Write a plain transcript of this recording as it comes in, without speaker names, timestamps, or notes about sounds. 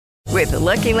With the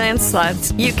Lucky Land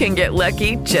Slots, you can get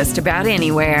lucky just about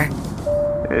anywhere.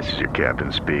 This is your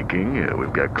captain speaking.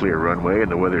 We've got clear runway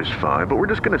and the weather's fine, but we're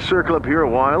just going to circle up here a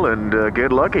while and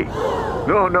get lucky.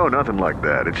 No, nothing like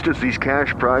that. It's just these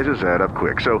cash prizes add up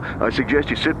quick. So I suggest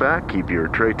you sit back, keep your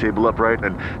tray table upright,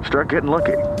 and start getting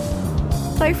lucky.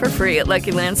 Play for free at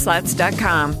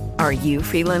LuckyLandSlots.com. Are you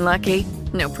feeling lucky?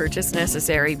 No purchase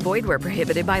necessary. Void where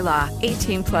prohibited by law.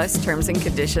 18 plus terms and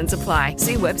conditions apply.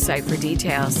 See website for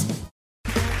details.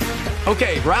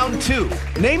 Okay, round two.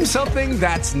 Name something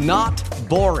that's not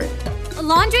boring. A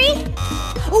laundry?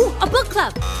 Ooh, a book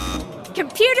club.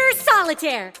 Computer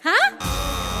solitaire, huh?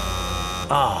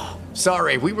 Ah,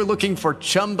 sorry, we were looking for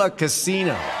Chumba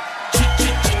Casino.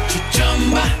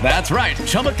 That's right,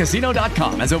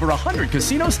 ChumbaCasino.com has over 100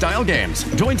 casino-style games.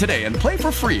 Join today and play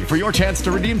for free for your chance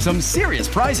to redeem some serious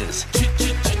prizes.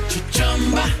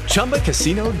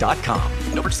 ChumbaCasino.com.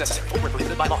 No purchase necessary. Void where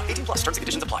prohibited by law. 18 plus terms and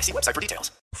conditions apply. See website for details.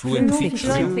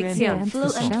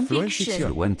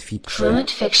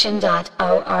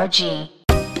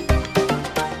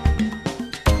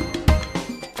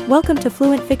 Fluentfiction.org. Welcome to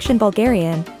Fluent Fiction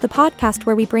Bulgarian, the podcast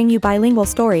where we bring you bilingual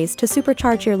stories to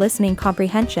supercharge your listening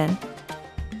comprehension.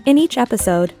 In each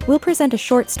episode, we'll present a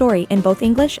short story in both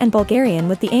English and Bulgarian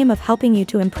with the aim of helping you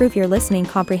to improve your listening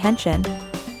comprehension.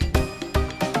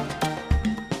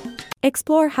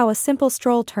 Explore how a simple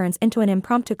stroll turns into an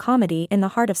impromptu comedy in the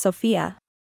heart of Sofia.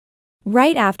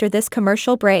 Right after this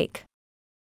commercial break.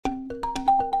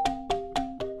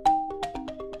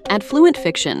 At Fluent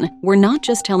Fiction, we're not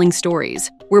just telling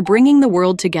stories, we're bringing the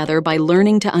world together by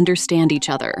learning to understand each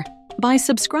other. By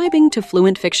subscribing to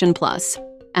Fluent Fiction Plus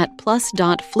at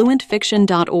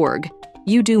plus.fluentfiction.org,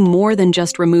 you do more than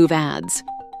just remove ads.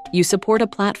 You support a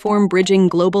platform bridging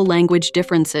global language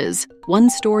differences, one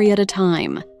story at a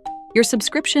time. Your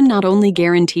subscription not only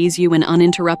guarantees you an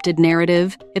uninterrupted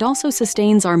narrative, it also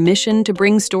sustains our mission to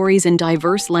bring stories in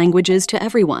diverse languages to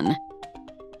everyone.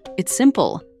 It's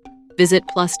simple. Visit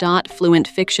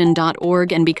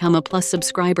plus.fluentfiction.org and become a Plus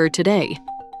subscriber today.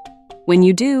 When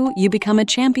you do, you become a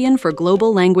champion for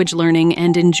global language learning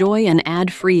and enjoy an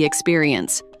ad-free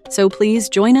experience. So please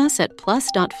join us at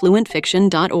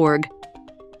plus.fluentfiction.org.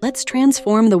 Let's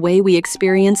transform the way we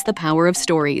experience the power of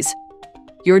stories.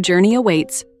 Your journey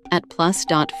awaits at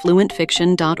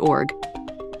plus.fluentfiction.org.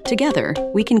 Together,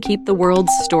 we can keep the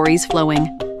world's stories flowing.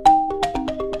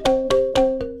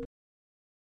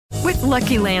 With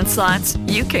Lucky Land Slots,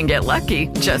 you can get lucky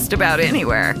just about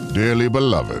anywhere. Dearly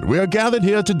beloved, we are gathered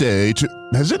here today to...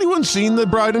 Has anyone seen the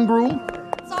bride and groom?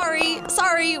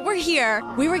 Sorry, we're here.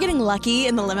 We were getting lucky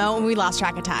in the limo and we lost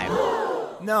track of time.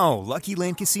 No, Lucky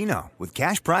Land Casino, with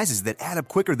cash prizes that add up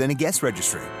quicker than a guest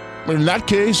registry. In that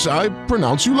case, I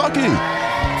pronounce you lucky.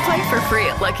 Play for free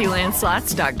at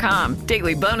LuckyLandSlots.com.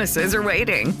 Daily bonuses are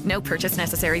waiting. No purchase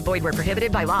necessary. Void where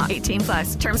prohibited by law. 18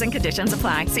 plus. Terms and conditions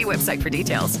apply. See website for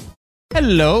details.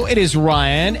 Hello, it is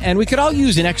Ryan, and we could all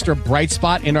use an extra bright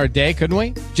spot in our day, couldn't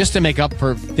we? Just to make up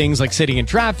for things like sitting in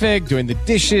traffic, doing the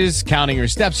dishes, counting your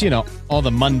steps, all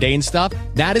the mundane stuff.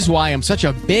 That is why I'm such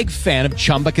a big fan of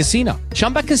Chumba Casino.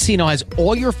 Chumba Casino has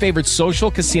all your favorite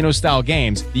social casino-style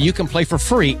games that you can play for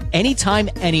free anytime,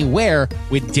 anywhere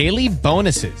with daily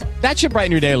bonuses. That should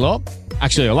brighten your day a little.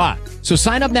 Actually, a lot. So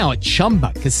sign up now at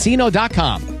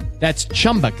ChumbaCasino.com. That's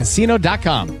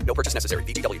ChumbaCasino.com. No purchase necessary.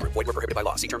 VGW Group. Void where prohibited by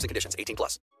law. See terms and conditions. 18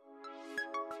 plus.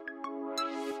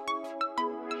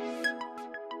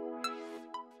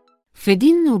 В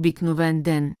един необикновен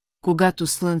ден, когато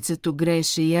слънцето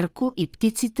грееше ярко и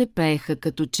птиците пееха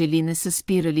като че ли не са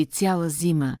спирали цяла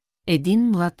зима, един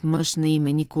млад мъж на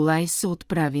име Николай се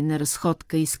отправи на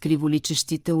разходка из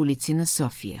криволичещите улици на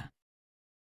София.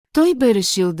 Той бе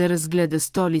решил да разгледа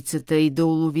столицата и да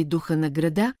улови духа на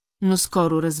града, но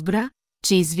скоро разбра,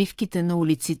 че извивките на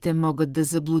улиците могат да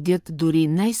заблудят дори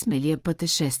най-смелия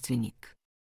пътешественик.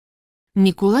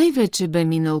 Николай вече бе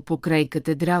минал покрай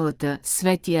катедралата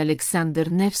Свети Александър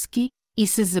Невски и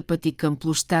се запъти към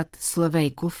площад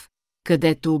Славейков,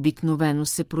 където обикновено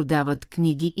се продават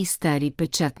книги и стари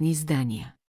печатни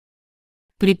издания.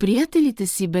 При приятелите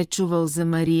си бе чувал за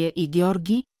Мария и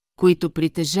Георги, които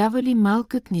притежавали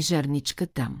малка книжарничка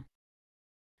там.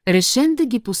 Решен да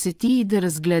ги посети и да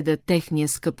разгледа техния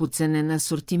скъпоценен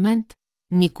асортимент,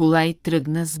 Николай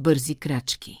тръгна с бързи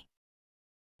крачки.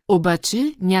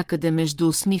 Обаче, някъде между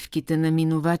усмивките на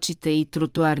минувачите и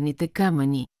тротоарните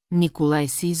камъни, Николай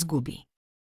се изгуби.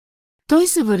 Той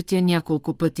се въртя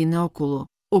няколко пъти наоколо,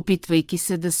 опитвайки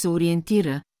се да се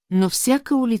ориентира, но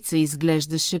всяка улица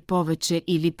изглеждаше повече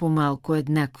или по-малко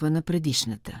еднаква на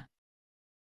предишната.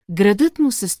 Градът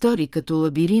му се стори като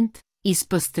лабиринт,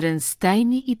 изпъстрен с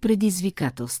тайни и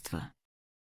предизвикателства.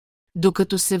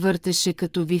 Докато се въртеше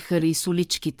като вихър и с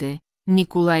уличките,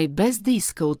 Николай без да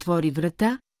иска отвори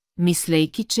врата,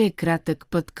 мислейки, че е кратък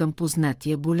път към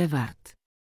познатия булевард.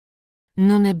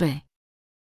 Но не бе.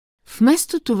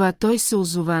 Вместо това той се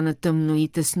озова на тъмно и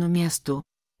тесно място,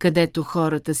 където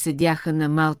хората седяха на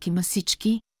малки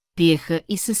масички, пиеха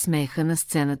и се смееха на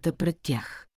сцената пред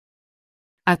тях.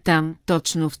 А там,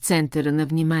 точно в центъра на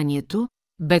вниманието,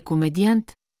 бе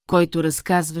комедиант, който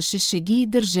разказваше шеги и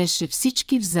държеше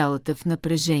всички в залата в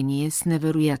напрежение с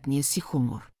невероятния си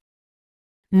хумор.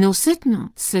 Неусетно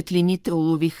светлините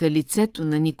уловиха лицето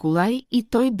на Николай и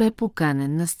той бе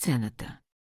поканен на сцената.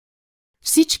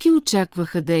 Всички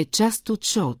очакваха да е част от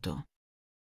шоуто.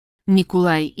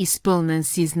 Николай, изпълнен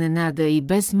с изненада и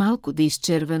без малко да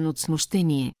изчервен от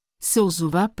смущение, се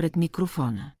озова пред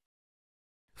микрофона.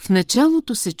 В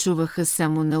началото се чуваха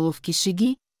само неловки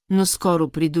шеги, но скоро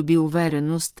придоби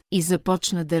увереност и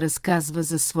започна да разказва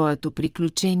за своето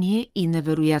приключение и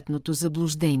невероятното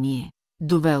заблуждение,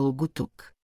 довело го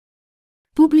тук.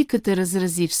 Публиката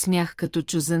разрази в смях като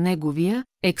чу за неговия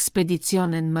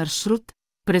експедиционен маршрут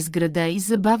през града и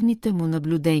забавните му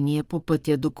наблюдения по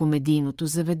пътя до комедийното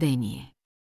заведение.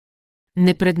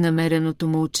 Непреднамереното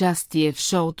му участие в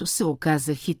шоуто се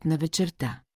оказа хит на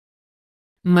вечерта.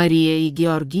 Мария и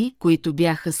Георги, които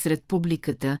бяха сред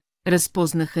публиката,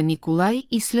 разпознаха Николай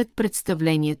и след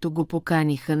представлението го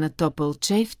поканиха на топъл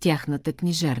чай в тяхната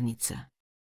книжарница.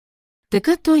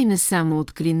 Така той не само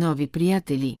откри нови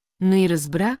приятели, но и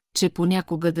разбра, че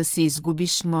понякога да се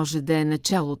изгубиш може да е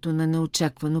началото на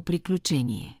неочаквано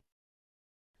приключение.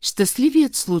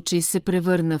 Щастливият случай се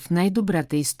превърна в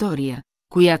най-добрата история,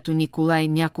 която Николай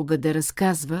някога да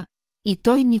разказва, и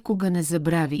той никога не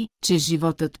забрави, че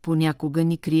животът понякога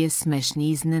ни крие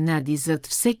смешни изненади зад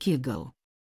всеки ъгъл.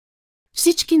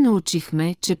 Всички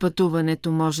научихме, че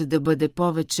пътуването може да бъде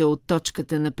повече от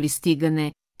точката на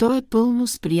пристигане, то е пълно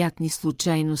с приятни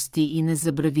случайности и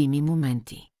незабравими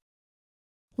моменти.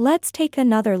 Let's take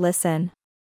another listen.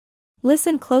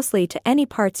 Listen closely to any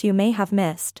parts you may have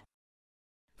missed.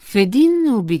 В един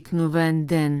необикновен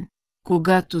ден,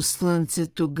 когато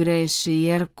слънцето грееше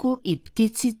ярко и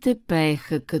птиците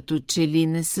пееха като че ли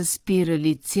не са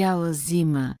спирали цяла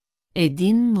зима,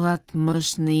 един млад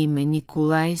мъж на име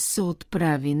Николай се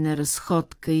отправи на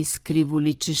разходка из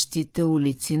криволичещите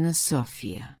улици на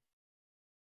София.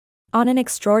 On an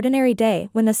extraordinary day,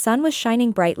 when the sun was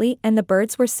shining brightly and the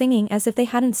birds were singing as if they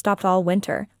hadn't stopped all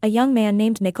winter, a young man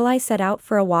named Nikolai set out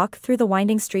for a walk through the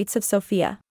winding streets of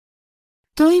Sofia.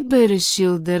 Той бе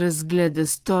решил да разгледа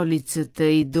столицата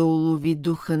и да улови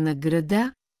духа на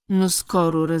града, но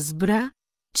скоро разбра,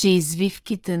 че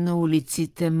извивките на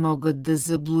улиците могат да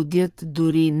заблудят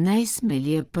дори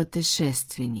най-смелия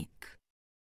пътешественик.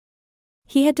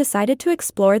 He had decided to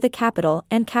explore the capital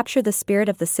and capture the spirit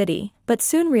of the city, but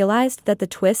soon realized that the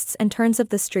twists and turns of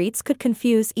the streets could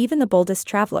confuse even the boldest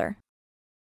traveler.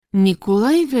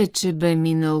 Николай вече бе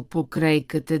минал покрай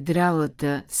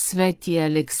катедралата Свети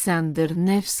Александър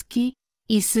Невски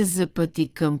и се запъти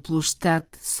към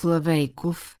площад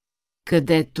Славейков,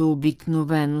 където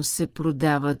обикновено се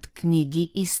продават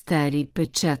книги и стари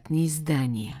печатни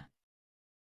издания.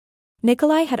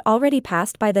 Nikolai had already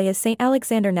passed by the St.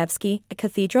 Alexander Nevsky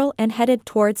Cathedral and headed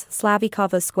towards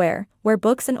Slavikova Square, where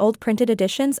books and old printed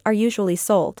editions are usually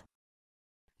sold.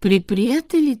 При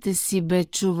приятелите си бе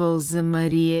чувал за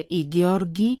Мария и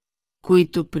Георги,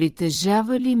 които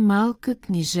притежавали малка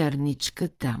книжарничка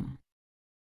там.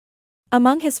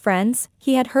 Among his friends,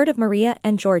 he had heard of Maria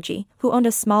and Georgie, who owned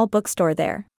a small bookstore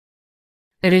there.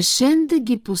 Решен да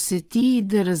ги посети и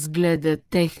да разгледа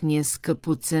техния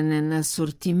скъпоценен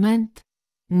асортимент,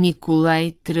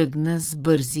 Николай тръгна с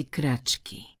бързи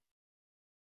крачки.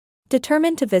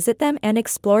 Determined to visit them and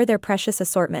explore their precious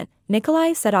assortment,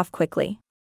 Nikolai set off quickly.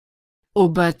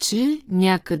 Обаче,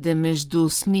 някъде между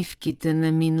усмивките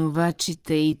на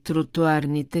минувачите и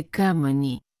тротуарните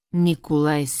камъни,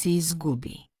 Николай се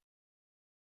изгуби.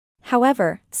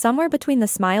 However, somewhere between the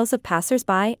smiles of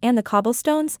passers-by and the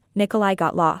cobblestones, Nikolai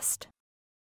got lost.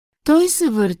 Той се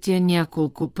въртя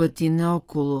няколко пъти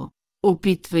наоколо,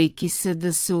 опитвайки се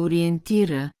да се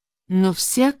ориентира, но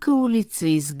всяка улица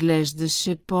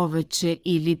изглеждаше повече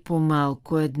или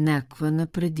по-малко еднаква на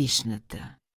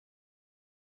предишната.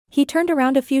 He turned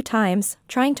around a few times,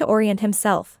 trying to orient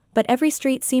himself, but every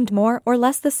street seemed more or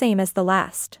less the same as the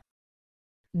last.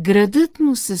 Градът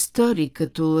му се стори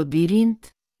като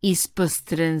лабиринт,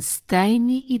 изпъстрен с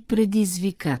тайни и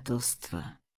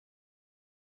предизвикателства.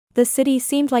 The city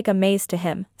seemed like a maze to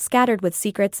him, scattered with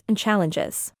secrets and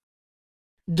challenges.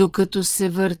 Докато се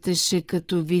въртеше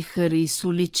като вихър из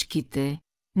уличките,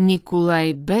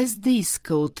 Николай без да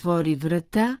иска отвори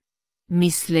врата,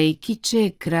 мислейки, че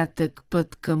е кратък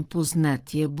път към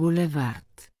познатия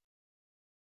булевард.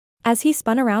 As he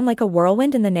spun around like a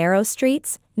whirlwind in the narrow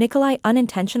streets, Nikolai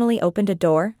unintentionally opened a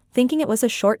door, thinking it was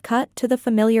a shortcut to the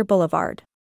familiar boulevard.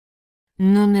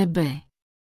 Но не бе.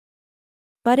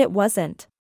 But it wasn't.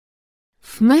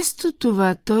 Вместо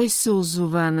това той се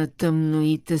озова на тъмно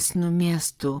и тесно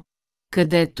място,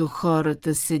 където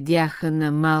хората седяха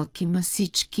на малки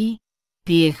масички,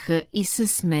 пиеха и се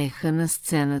смееха на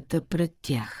сцената пред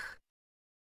тях.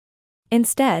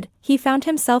 Instead, he found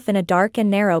himself in a dark and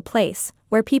narrow place,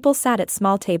 where people sat at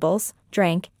small tables,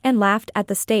 drank, and laughed at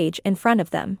the stage in front of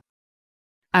them.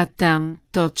 А там,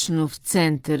 точно в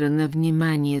центъра на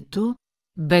вниманието,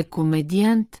 бе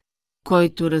комедиант,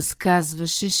 който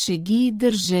разказваше шеги и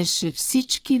държеше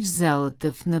всички в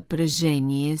залата в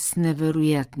напрежение с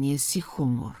невероятния си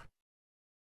хумор.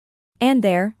 And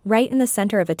there, right in the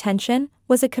center of attention,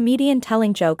 was a comedian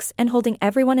telling jokes and holding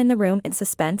everyone in the room in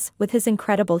suspense with his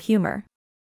incredible humor.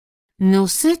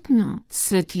 Неусетно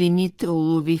светлините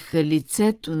уловиха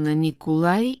лицето на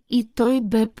Николай и той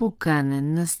бе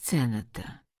поканен на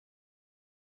сцената.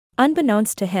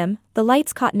 Unbeknownst to him, the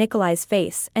lights caught Nikolai's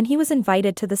face and he was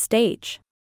invited to the stage.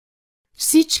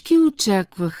 Всички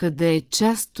очакваха да е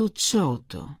част от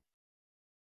шоуто.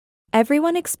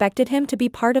 Everyone expected him to be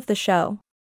part of the show.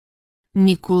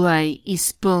 Николай,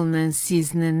 изпълнен с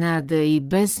изненада и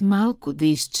без малко да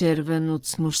изчервен от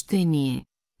смущение,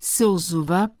 се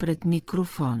озова пред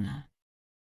микрофона.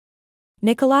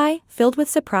 Nikolai, filled with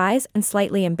surprise and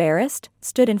slightly embarrassed,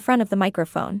 stood in front of the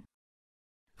microphone.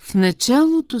 В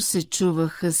началото се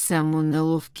чуваха само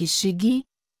неловки шеги,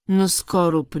 но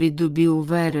скоро придоби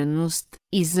увереност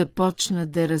и започна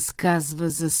да разказва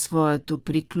за своето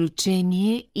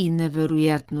приключение и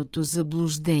невероятното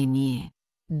заблуждение,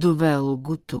 довело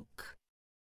го тук.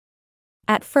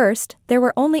 At first, there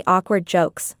were only awkward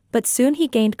jokes, but soon he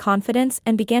gained confidence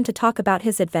and began to talk about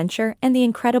his adventure and the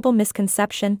incredible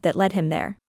misconception that led him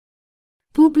there.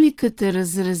 Публиката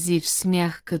разрази в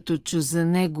смях като чу за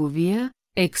неговия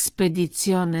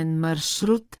експедиционен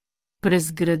маршрут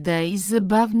през града и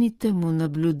забавните му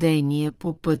наблюдения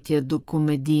по пътя до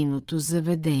комедийното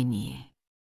заведение.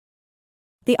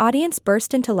 The audience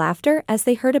burst into laughter as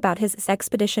they heard about his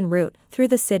expedition route through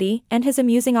the city and his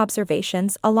amusing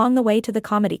observations along the way to the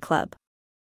comedy club.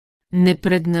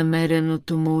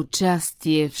 Непреднамереното му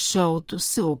участие в шоуто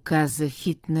се оказа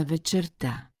хит на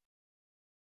вечерта.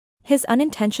 His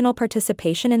unintentional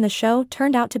participation in the show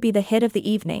turned out to be the hit of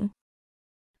the evening.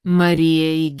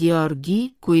 Мария и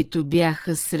Георги, които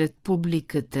бяха сред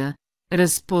публиката,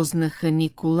 разпознаха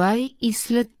Николай и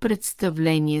след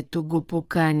представлението го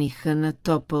поканиха на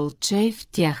топъл чай в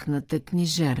тяхната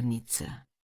книжарница.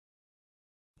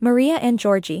 Maria and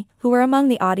Georgie, who were among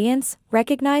the audience,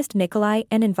 recognized Nikolai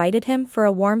and invited him for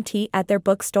a warm tea at their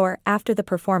bookstore after the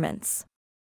performance.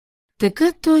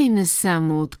 Така той не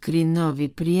само откри нови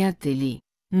приятели,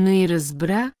 но и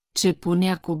разбра, че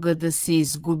понякога да се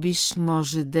изгубиш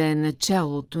може да е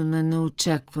началото на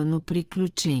неочаквано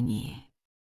приключение.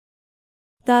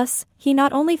 Thus, he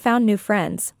not only found new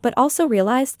friends, but also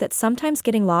realized that sometimes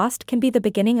getting lost can be the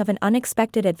beginning of an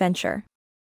unexpected adventure.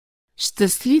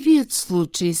 Щастливият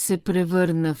случай се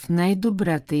превърна в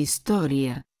най-добрата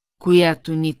история,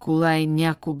 която Николай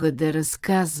някога да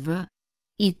разказва,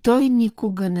 и той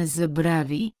никога не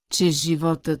забрави, че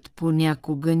животът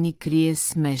понякога ни крие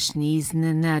смешни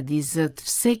изненади зад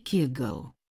всеки ъгъл.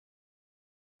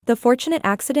 The fortunate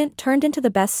accident turned into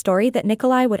the best story that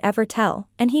Nikolai would ever tell,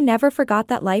 and he never forgot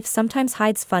that life sometimes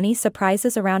hides funny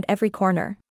surprises around every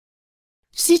corner.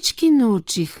 Всички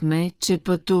научихме, че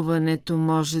пътуването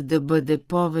може да бъде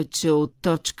повече от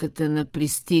точката на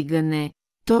пристигане,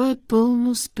 то е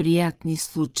пълно с приятни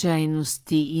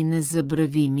случайности и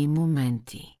незабравими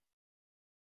моменти.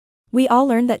 We all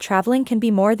learned that traveling can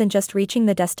be more than just reaching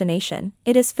the destination.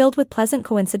 It is filled with pleasant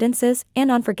coincidences and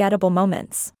unforgettable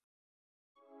moments.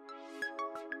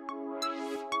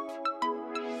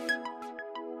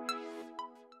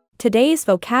 Today's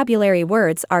vocabulary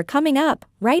words are coming up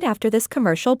right after this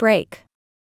commercial break.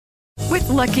 With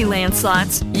Lucky Land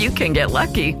Slots, you can get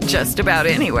lucky just about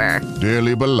anywhere.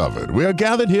 Dearly beloved, we are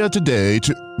gathered here today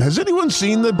to... Has anyone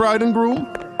seen the bride and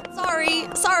groom?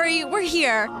 Sorry, we're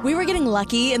here. We were getting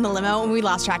lucky in the limo and we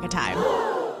lost track of time.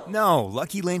 No,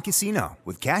 Lucky Land Casino,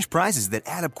 with cash prizes that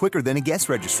add up quicker than a guest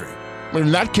registry.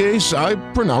 In that case, I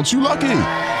pronounce you lucky.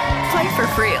 Play for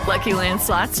free at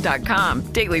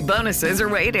LuckyLandSlots.com. Daily bonuses are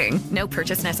waiting. No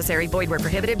purchase necessary. Void where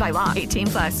prohibited by law.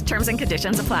 18+. Terms and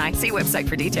conditions apply. See website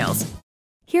for details.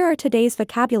 Here are today's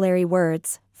vocabulary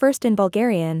words, first in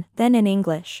Bulgarian, then in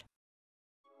English.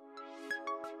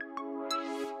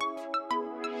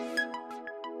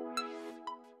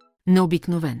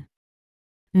 Необикновен.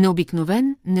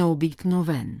 Необикновен,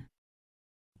 необикновен.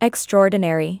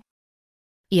 Extraordinary.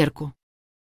 Ярко.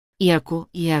 Ярко,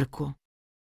 ярко.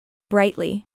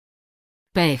 Brightly.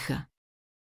 Пееха.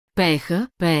 Пееха,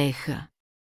 пееха.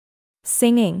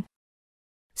 Singing.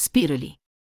 Спирали.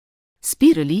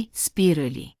 Спирали,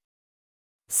 спирали.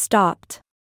 Stopped.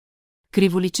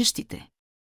 Криволичещите.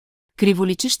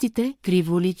 Криволичещите,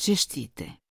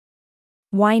 криволичещите.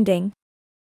 Winding.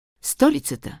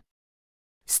 Столицата.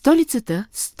 Столицата,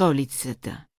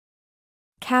 столицата.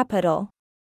 Capital.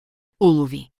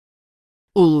 Улови.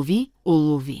 Улови,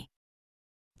 улови.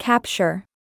 Capture.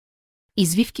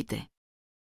 Извивките.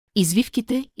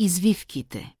 Извивките,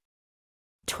 извивките.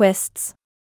 Twists.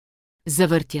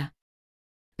 Завъртя.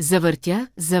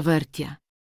 Завъртя, завъртя.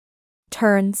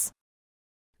 Turns.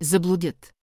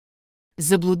 Заблудят.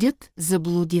 Заблудят,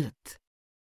 заблудят.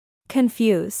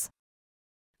 Confuse.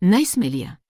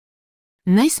 Най-смелия.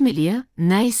 Най-смелия,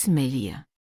 най-смелия.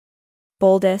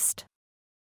 Boldest.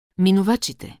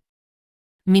 Минувачите.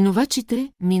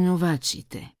 Минувачите,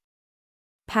 минувачите.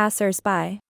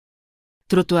 Passers-by.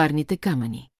 Тротуарните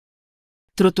камъни.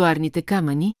 Тротуарните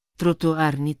камъни,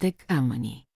 тротуарните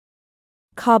камъни.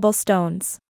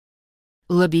 Cobblestones.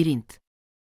 Лабиринт.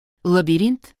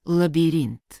 Лабиринт,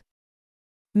 лабиринт.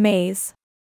 Maze.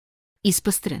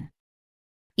 Изпъстрен.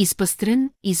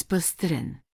 Изпъстрен,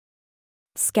 изпъстрен.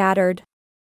 Scattered.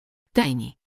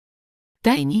 Тайни.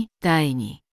 Тайни,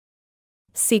 тайни.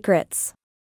 Secrets.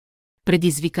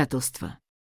 Предизвикателства.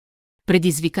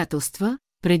 Предизвикателства,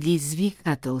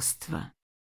 предизвикателства.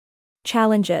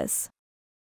 Challenges.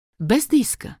 Без да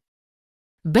иска.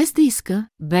 Без да иска,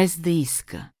 без да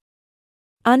иска.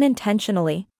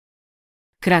 Unintentionally.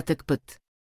 Кратък път.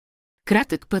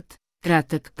 Кратък път,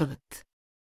 кратък път.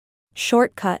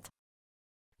 Shortcut.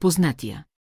 Познатия.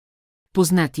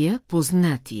 Познатия,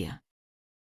 познатия.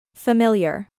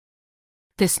 Familiar.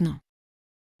 Тесно.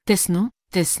 Тесно,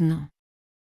 тесно.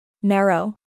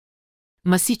 Narrow.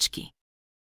 Масички.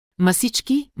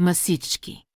 Масички,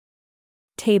 масички.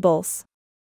 Tables.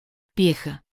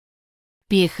 Пиеха.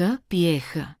 Пиеха,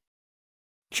 пиеха.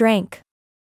 Drank.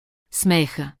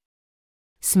 Смееха.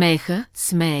 Смееха,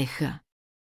 смееха.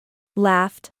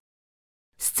 Laughed.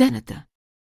 Сцената.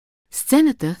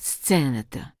 Сцената,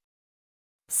 сцената.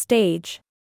 Stage.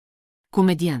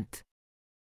 Комедиант.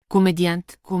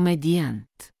 Комедиант,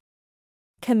 комедиант.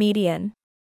 Comedian.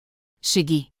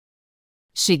 Шеги.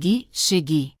 Шеги,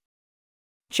 шеги.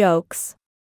 Jokes.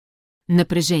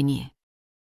 Напрежение.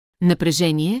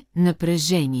 Напрежение,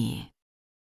 напрежение.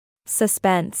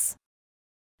 Suspense.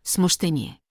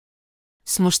 Смущение.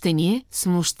 Смущение,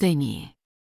 смущение.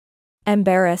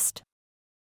 Embarrassed.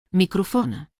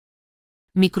 Микрофона.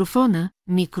 Микрофона,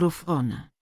 микрофона.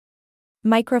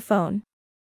 Microphone.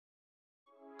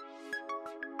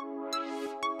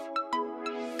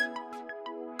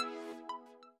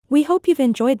 We hope you've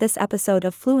enjoyed this episode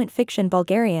of Fluent Fiction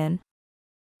Bulgarian.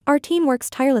 Our team works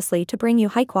tirelessly to bring you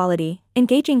high-quality,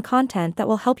 engaging content that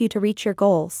will help you to reach your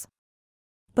goals.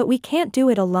 But we can't do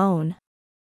it alone.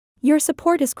 Your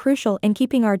support is crucial in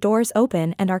keeping our doors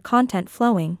open and our content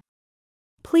flowing.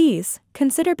 Please,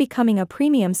 consider becoming a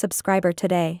premium subscriber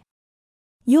today.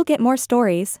 You'll get more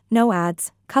stories, no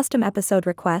ads, custom episode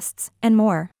requests, and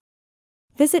more.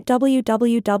 Visit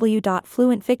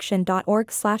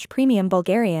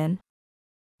www.fluentfiction.org/premiumbulgarian.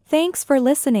 Thanks for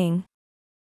listening.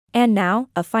 And now,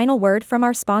 a final word from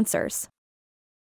our sponsors.